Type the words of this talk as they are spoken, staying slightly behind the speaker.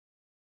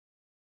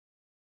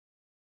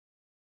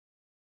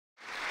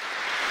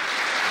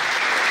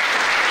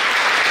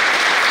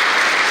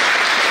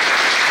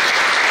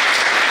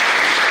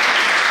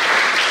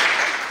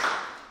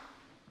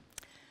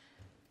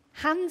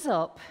Hands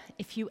up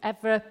if you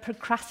ever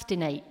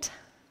procrastinate.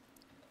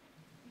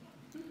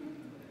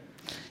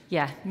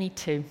 Yeah, me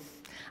too.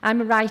 I'm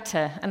a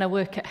writer and I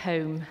work at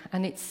home,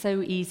 and it's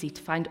so easy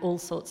to find all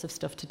sorts of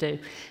stuff to do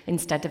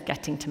instead of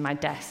getting to my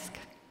desk.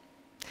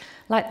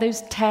 Like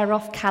those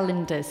tear-off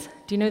calendars.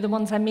 Do you know the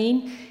ones I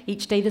mean?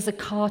 Each day there's a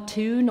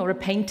cartoon or a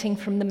painting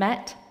from the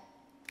Met.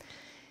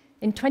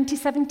 In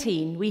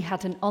 2017, we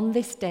had an On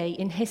This Day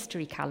in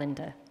History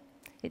calendar.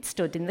 It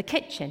stood in the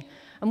kitchen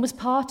and was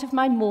part of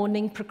my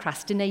morning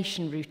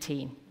procrastination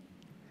routine.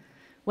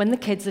 When the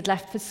kids had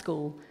left for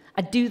school,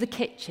 I'd do the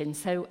kitchen,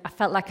 so I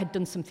felt like I'd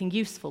done something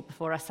useful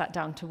before I sat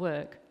down to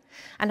work.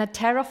 And I'd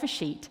tear off a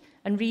sheet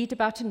and read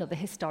about another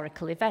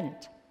historical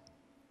event.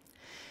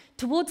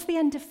 Towards the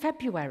end of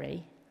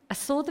February, I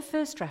saw the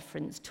first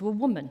reference to a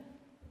woman.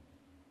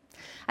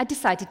 I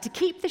decided to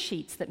keep the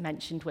sheets that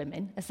mentioned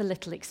women as a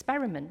little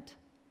experiment.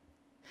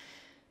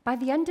 By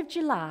the end of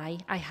July,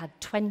 I had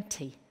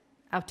 20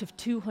 out of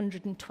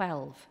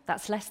 212.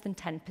 That's less than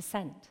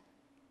 10%.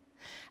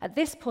 At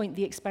this point,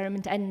 the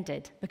experiment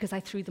ended because I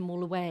threw them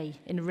all away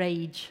in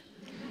rage.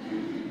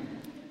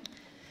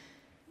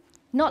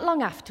 Not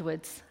long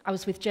afterwards, I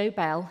was with Jo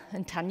Bell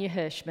and Tanya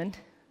Hirschman.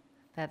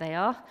 There they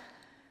are.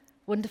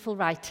 Wonderful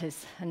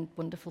writers and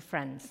wonderful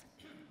friends.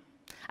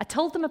 I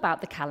told them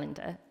about the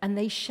calendar, and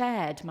they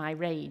shared my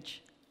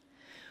rage.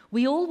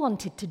 We all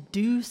wanted to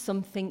do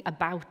something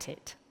about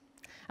it,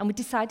 and we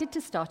decided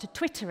to start a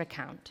Twitter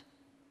account.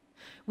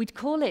 We'd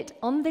call it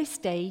On This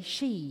Day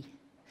She,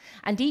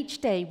 and each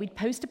day we'd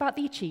post about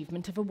the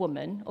achievement of a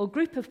woman or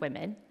group of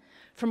women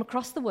from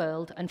across the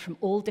world and from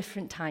all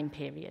different time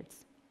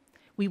periods.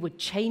 We would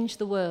change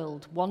the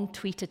world one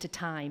tweet at a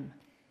time.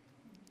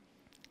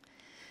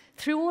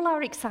 Through all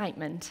our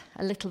excitement,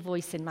 a little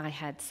voice in my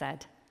head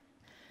said,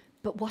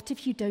 "But what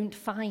if you don't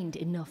find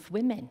enough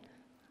women?"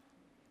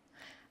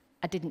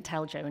 I didn't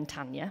tell Jo and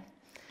Tanya.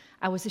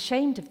 I was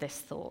ashamed of this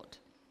thought.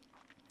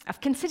 I've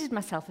considered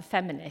myself a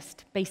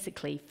feminist,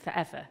 basically,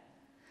 forever.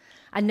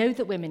 I know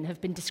that women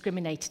have been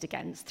discriminated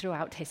against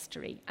throughout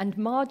history and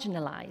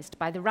marginalised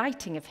by the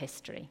writing of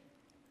history.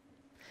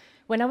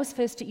 When I was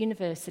first at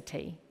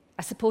university,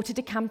 I supported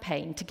a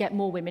campaign to get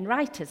more women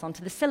writers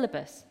onto the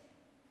syllabus.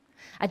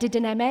 I did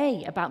an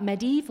MA about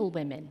medieval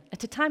women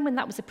at a time when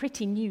that was a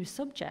pretty new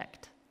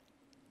subject.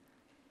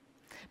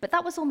 But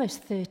that was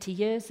almost 30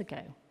 years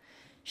ago.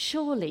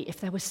 Surely, if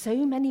there were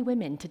so many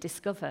women to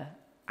discover,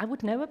 I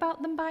would know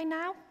about them by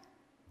now.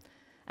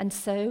 And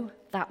so,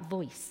 that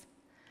voice.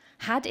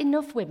 Had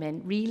enough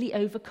women really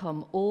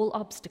overcome all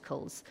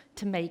obstacles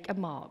to make a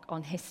mark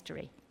on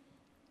history?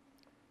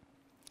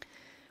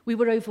 We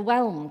were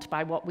overwhelmed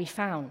by what we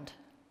found.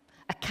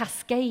 A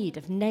cascade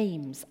of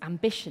names,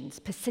 ambitions,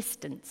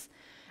 persistence,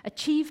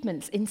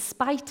 achievements in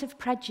spite of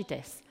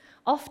prejudice,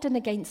 often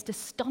against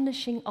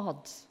astonishing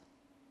odds.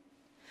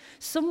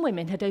 Some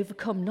women had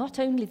overcome not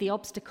only the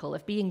obstacle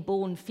of being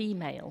born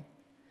female,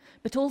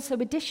 but also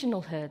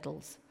additional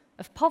hurdles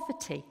of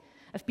poverty,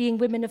 of being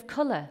women of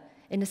colour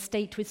in a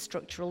state with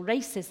structural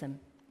racism.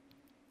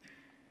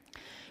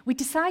 We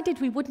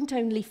decided we wouldn't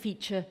only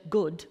feature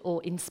good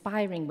or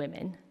inspiring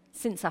women,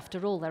 since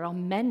after all there are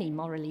many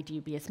morally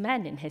dubious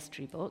men in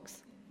history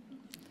books.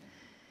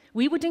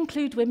 We would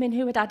include women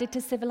who had added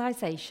to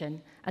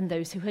civilization and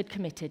those who had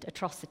committed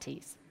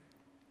atrocities.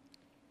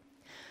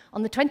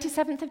 On the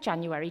 27th of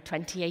January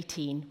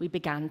 2018, we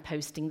began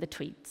posting the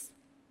tweets.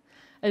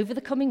 Over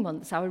the coming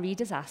months, our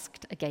readers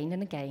asked again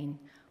and again,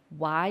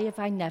 "Why have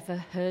I never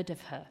heard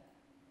of her?"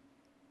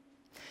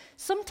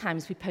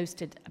 Sometimes we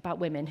posted about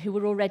women who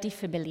were already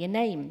familiar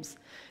names,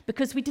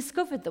 because we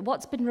discovered that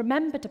what's been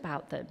remembered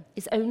about them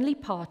is only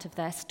part of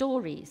their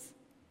stories.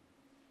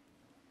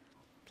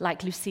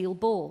 Like Lucille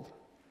Ball.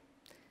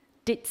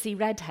 Ditzy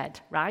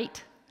redhead,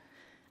 right?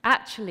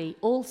 Actually,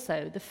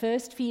 also the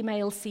first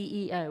female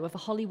CEO of a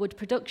Hollywood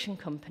production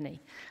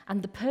company,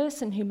 and the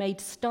person who made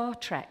Star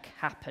Trek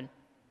happen.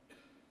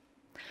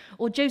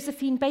 Or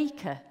Josephine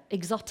Baker,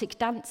 exotic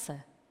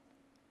dancer.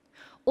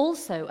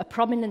 Also a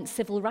prominent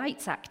civil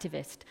rights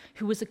activist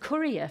who was a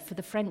courier for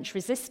the French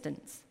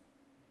resistance.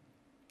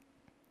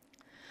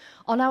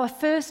 On our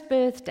first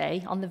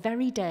birthday, on the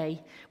very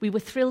day, we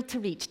were thrilled to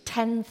reach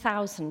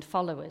 10,000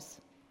 followers.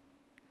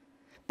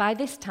 By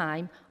this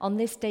time, On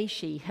This Day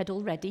She had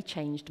already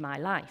changed my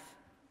life.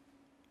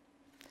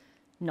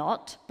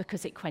 Not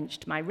because it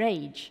quenched my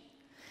rage.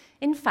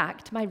 In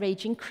fact, my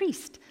rage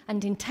increased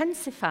and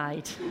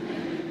intensified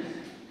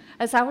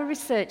as our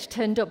research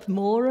turned up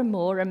more and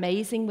more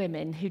amazing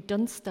women who'd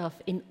done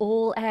stuff in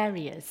all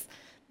areas: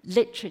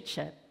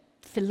 literature,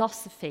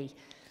 philosophy,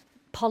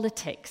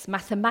 politics,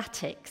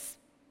 mathematics,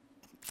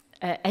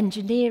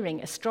 engineering,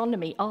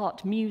 astronomy,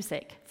 art,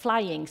 music,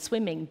 flying,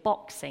 swimming,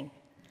 boxing,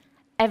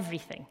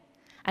 everything,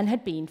 and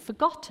had been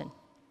forgotten.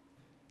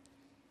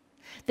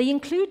 They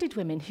included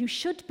women who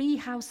should be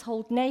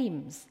household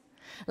names,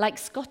 like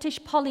Scottish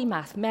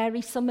polymath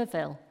Mary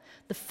Somerville,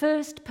 the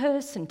first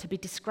person to be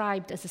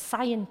described as a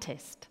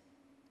scientist,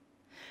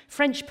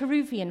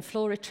 French-Peruvian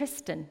Flora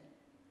Tristan,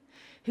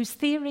 whose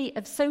theory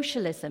of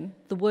socialism,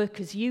 the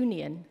workers'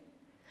 union,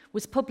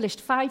 was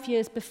published 5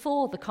 years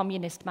before the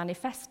Communist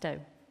Manifesto.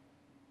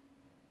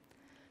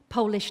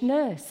 Polish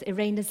nurse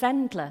Irena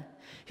Zendler,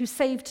 who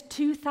saved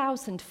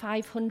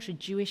 2,500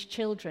 Jewish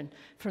children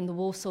from the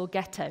Warsaw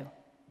Ghetto.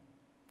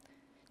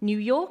 New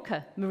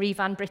Yorker Marie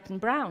Van Britten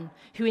Brown,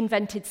 who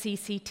invented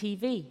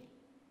CCTV.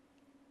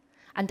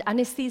 And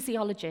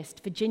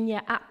anesthesiologist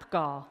Virginia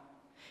Apgar,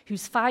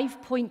 whose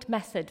 5-point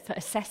method for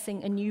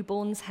assessing a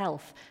newborn's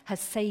health has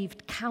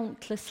saved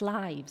countless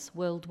lives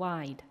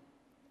worldwide.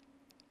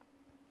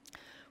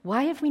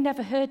 Why have we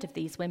never heard of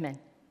these women?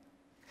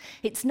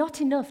 It's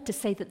not enough to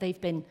say that they've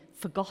been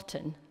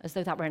forgotten, as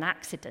though that were an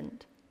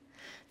accident.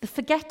 The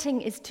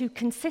forgetting is too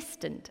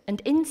consistent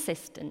and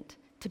insistent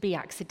to be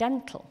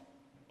accidental.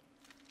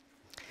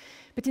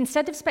 But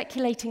instead of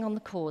speculating on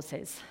the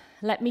causes,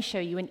 let me show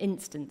you an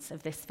instance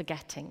of this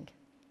forgetting.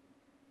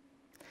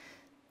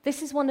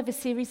 This is one of a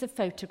series of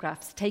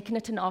photographs taken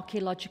at an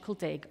archaeological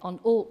dig on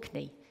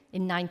Orkney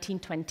in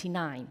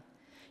 1929,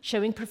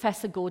 showing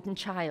Professor Gordon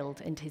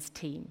Child and his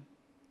team.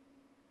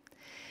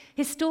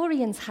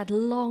 Historians had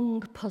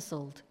long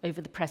puzzled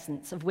over the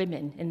presence of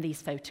women in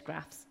these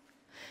photographs,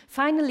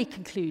 finally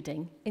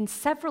concluding in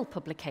several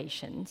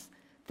publications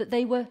that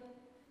they were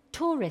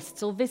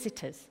tourists or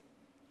visitors,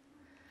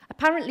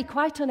 apparently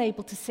quite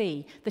unable to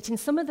see that in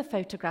some of the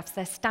photographs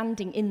they're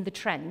standing in the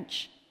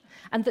trench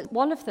and that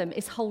one of them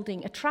is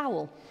holding a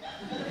trowel.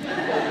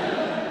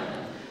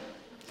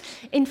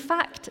 In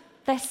fact,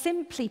 they're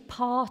simply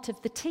part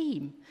of the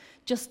team,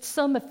 just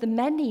some of the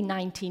many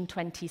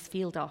 1920s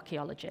field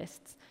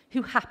archaeologists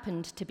who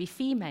happened to be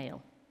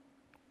female.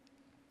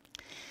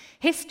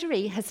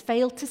 History has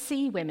failed to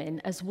see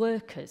women as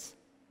workers,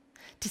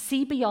 to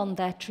see beyond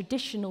their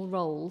traditional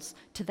roles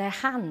to their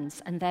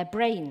hands and their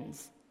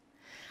brains.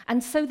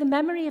 And so the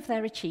memory of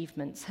their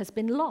achievements has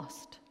been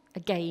lost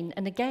again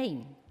and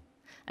again.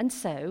 And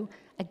so,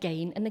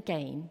 again and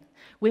again,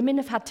 women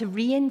have had to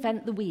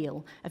reinvent the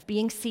wheel of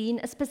being seen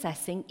as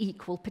possessing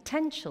equal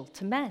potential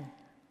to men.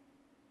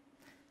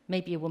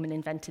 Maybe a woman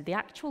invented the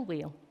actual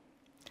wheel.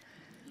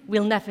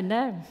 We'll never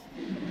know.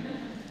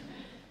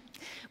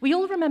 We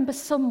all remember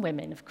some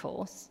women, of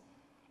course.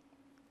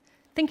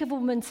 Think of a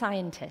woman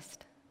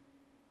scientist.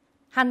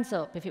 Hands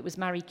up if it was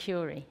Marie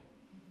Curie.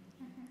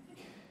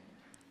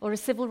 Or a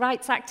civil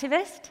rights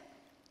activist?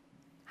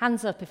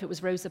 Hands up if it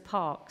was Rosa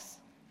Parks.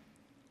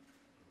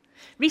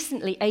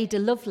 Recently, Ada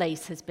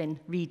Lovelace has been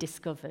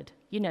rediscovered.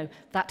 You know,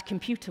 that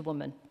computer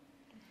woman.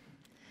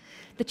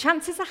 The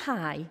chances are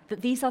high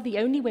that these are the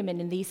only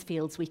women in these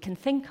fields we can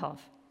think of.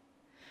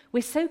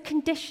 We're so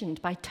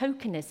conditioned by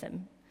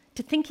tokenism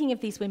to thinking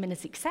of these women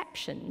as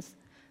exceptions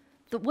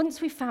that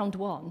once we've found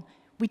one,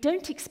 we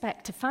don't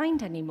expect to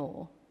find any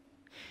more.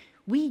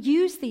 We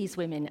use these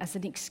women as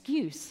an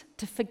excuse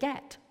to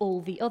forget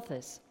all the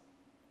others.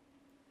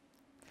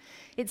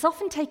 It's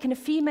often taken a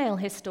female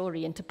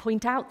historian to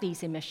point out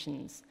these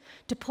omissions,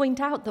 to point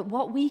out that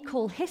what we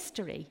call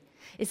history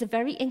is a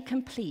very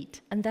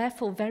incomplete and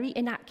therefore very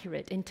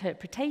inaccurate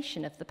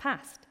interpretation of the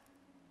past.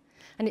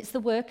 And it's the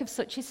work of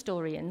such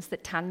historians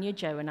that Tanya,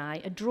 Jo, and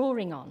I are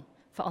drawing on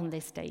for On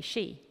This Day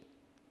She.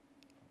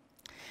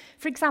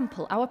 For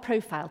example, our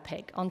profile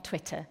pic on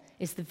Twitter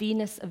is the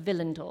Venus of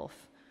Willendorf,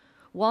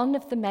 one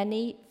of the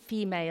many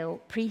female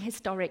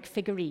prehistoric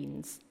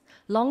figurines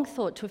long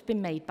thought to have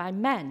been made by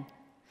men,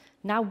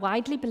 now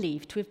widely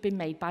believed to have been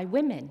made by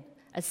women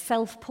as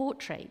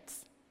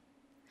self-portraits.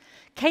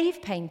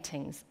 Cave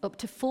paintings up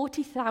to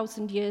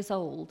 40,000 years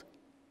old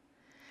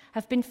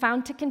have been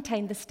found to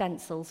contain the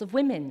stencils of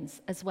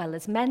women's as well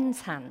as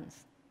men's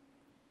hands.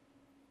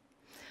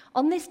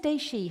 On This Day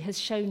She has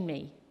shown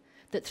me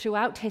that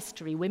throughout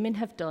history women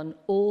have done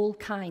all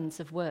kinds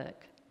of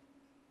work.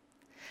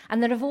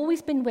 And there have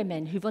always been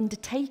women who've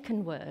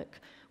undertaken work,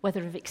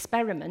 whether of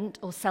experiment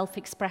or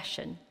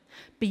self-expression,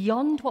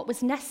 beyond what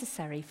was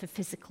necessary for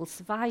physical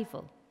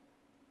survival.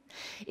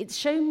 It's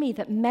shown me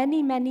that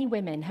many, many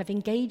women have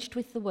engaged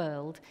with the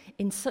world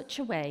in such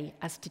a way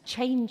as to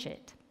change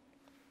it.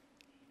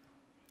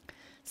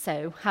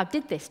 So, how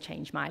did this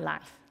change my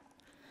life?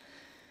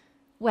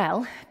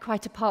 Well,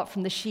 quite apart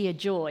from the sheer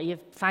joy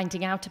of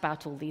finding out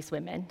about all these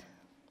women,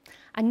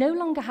 I no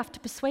longer have to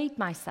persuade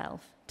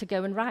myself to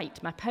go and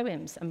write my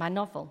poems and my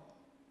novel.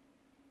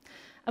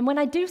 And when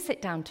I do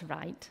sit down to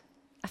write,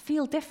 I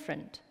feel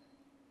different.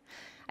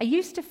 I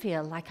used to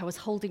feel like I was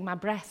holding my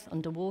breath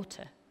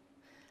underwater,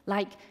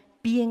 like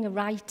being a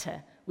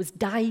writer was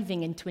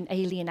diving into an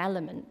alien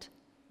element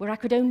where I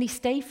could only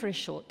stay for a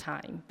short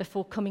time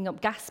before coming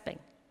up gasping.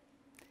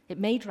 It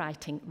made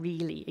writing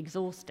really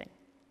exhausting.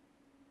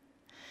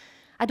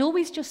 I'd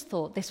always just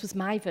thought this was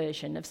my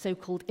version of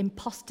so-called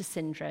imposter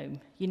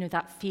syndrome, you know,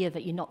 that fear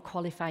that you're not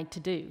qualified to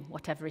do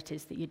whatever it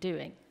is that you're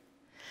doing.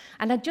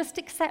 And I just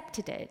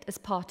accepted it as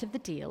part of the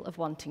deal of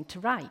wanting to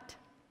write.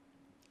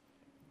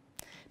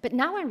 But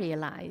now I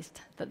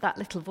realized that that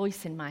little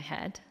voice in my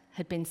head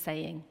had been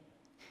saying,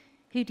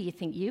 "Who do you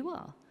think you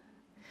are?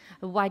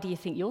 Why do you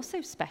think you're so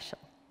special?"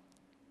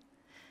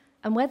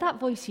 And where that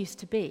voice used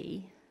to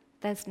be,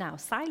 there's now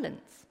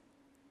silence.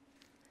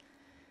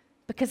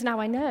 Because now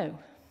I know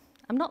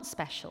I'm not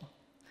special.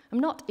 I'm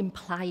not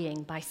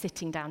implying by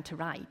sitting down to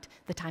write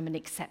that I'm an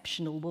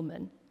exceptional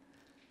woman.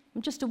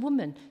 I'm just a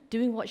woman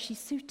doing what she's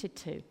suited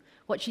to,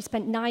 what she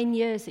spent 9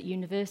 years at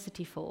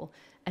university for,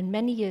 and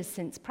many years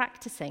since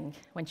practicing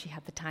when she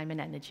had the time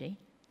and energy.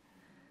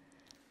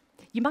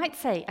 You might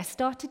say I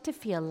started to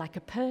feel like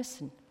a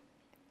person.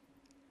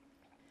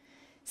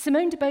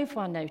 Simone de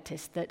Beauvoir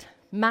noticed that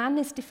man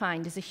is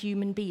defined as a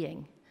human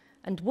being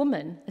and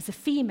woman as a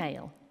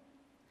female.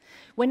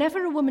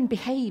 Whenever a woman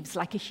behaves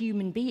like a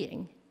human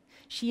being,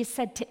 she is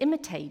said to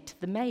imitate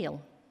the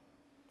male.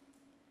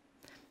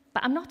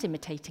 But I'm not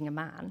imitating a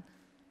man.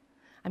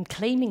 I'm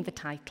claiming the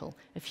title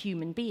of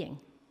human being.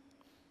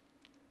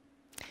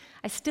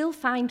 I still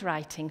find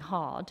writing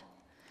hard,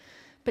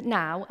 but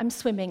now I'm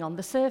swimming on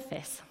the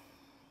surface.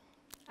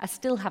 I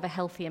still have a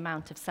healthy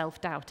amount of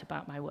self-doubt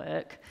about my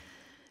work,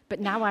 but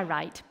now I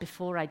write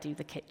before I do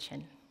the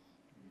kitchen.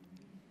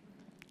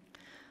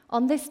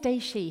 On this day,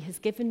 she has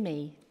given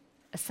me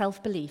a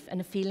self-belief and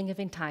a feeling of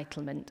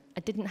entitlement I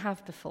didn't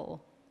have before.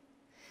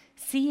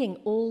 Seeing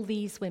all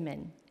these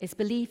women is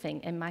believing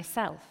in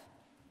myself.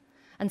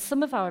 And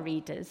some of our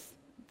readers,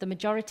 the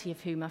majority of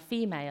whom are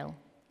female,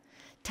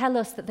 tell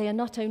us that they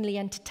are not only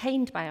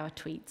entertained by our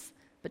tweets,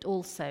 but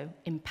also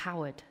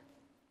empowered.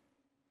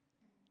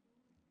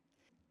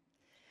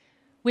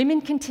 Women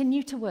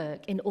continue to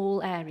work in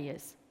all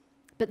areas,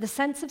 but the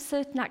sense of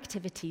certain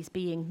activities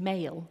being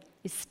male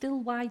is still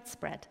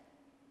widespread.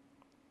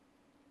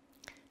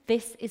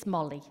 This is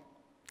Molly,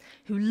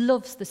 who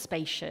loves the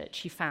space shirt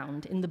she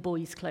found in the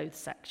boys' clothes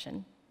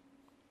section.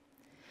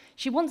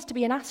 She wants to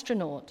be an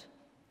astronaut,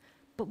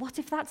 but what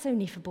if that's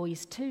only for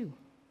boys too?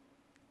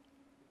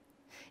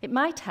 It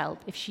might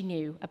help if she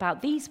knew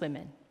about these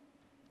women.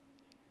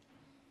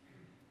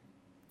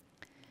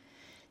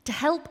 To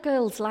help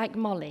girls like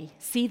Molly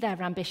see their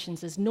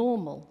ambitions as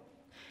normal,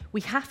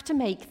 we have to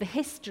make the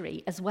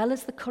history as well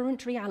as the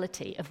current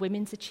reality of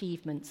women's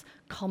achievements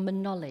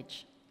common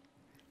knowledge.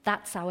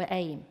 That's our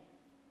aim.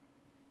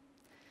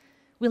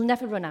 We'll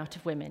never run out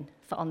of women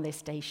for On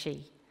This Day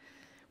She.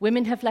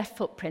 Women have left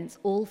footprints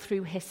all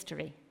through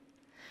history,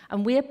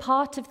 and we're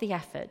part of the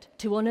effort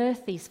to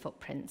unearth these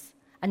footprints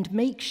and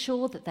make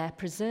sure that they're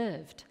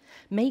preserved,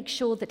 make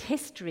sure that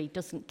history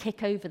doesn't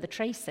kick over the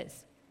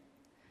traces.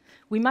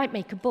 We might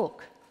make a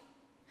book.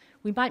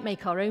 We might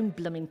make our own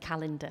blooming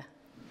calendar.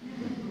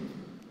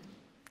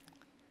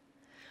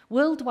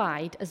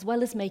 Worldwide, as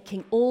well as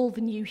making all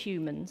the new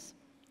humans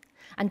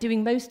and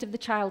doing most of the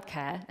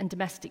childcare and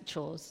domestic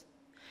chores,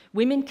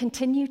 women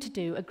continue to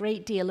do a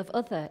great deal of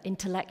other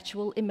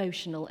intellectual,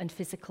 emotional, and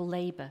physical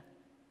labour.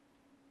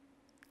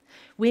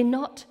 We're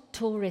not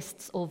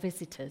tourists or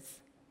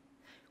visitors.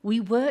 We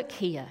work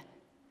here,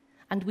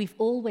 and we've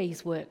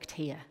always worked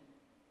here.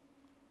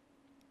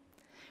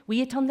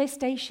 We at On This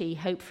Day She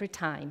hope for a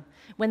time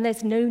when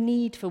there's no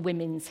need for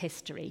women's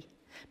history,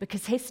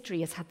 because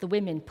history has had the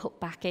women put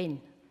back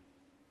in.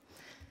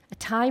 A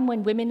time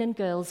when women and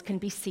girls can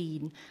be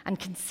seen and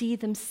can see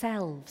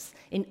themselves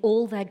in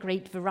all their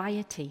great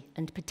variety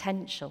and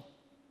potential.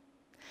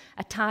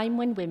 A time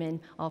when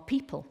women are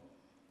people.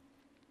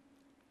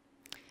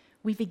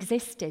 We've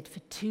existed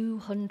for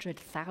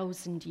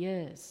 200,000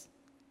 years.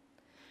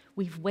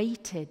 We've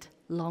waited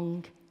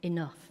long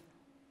enough.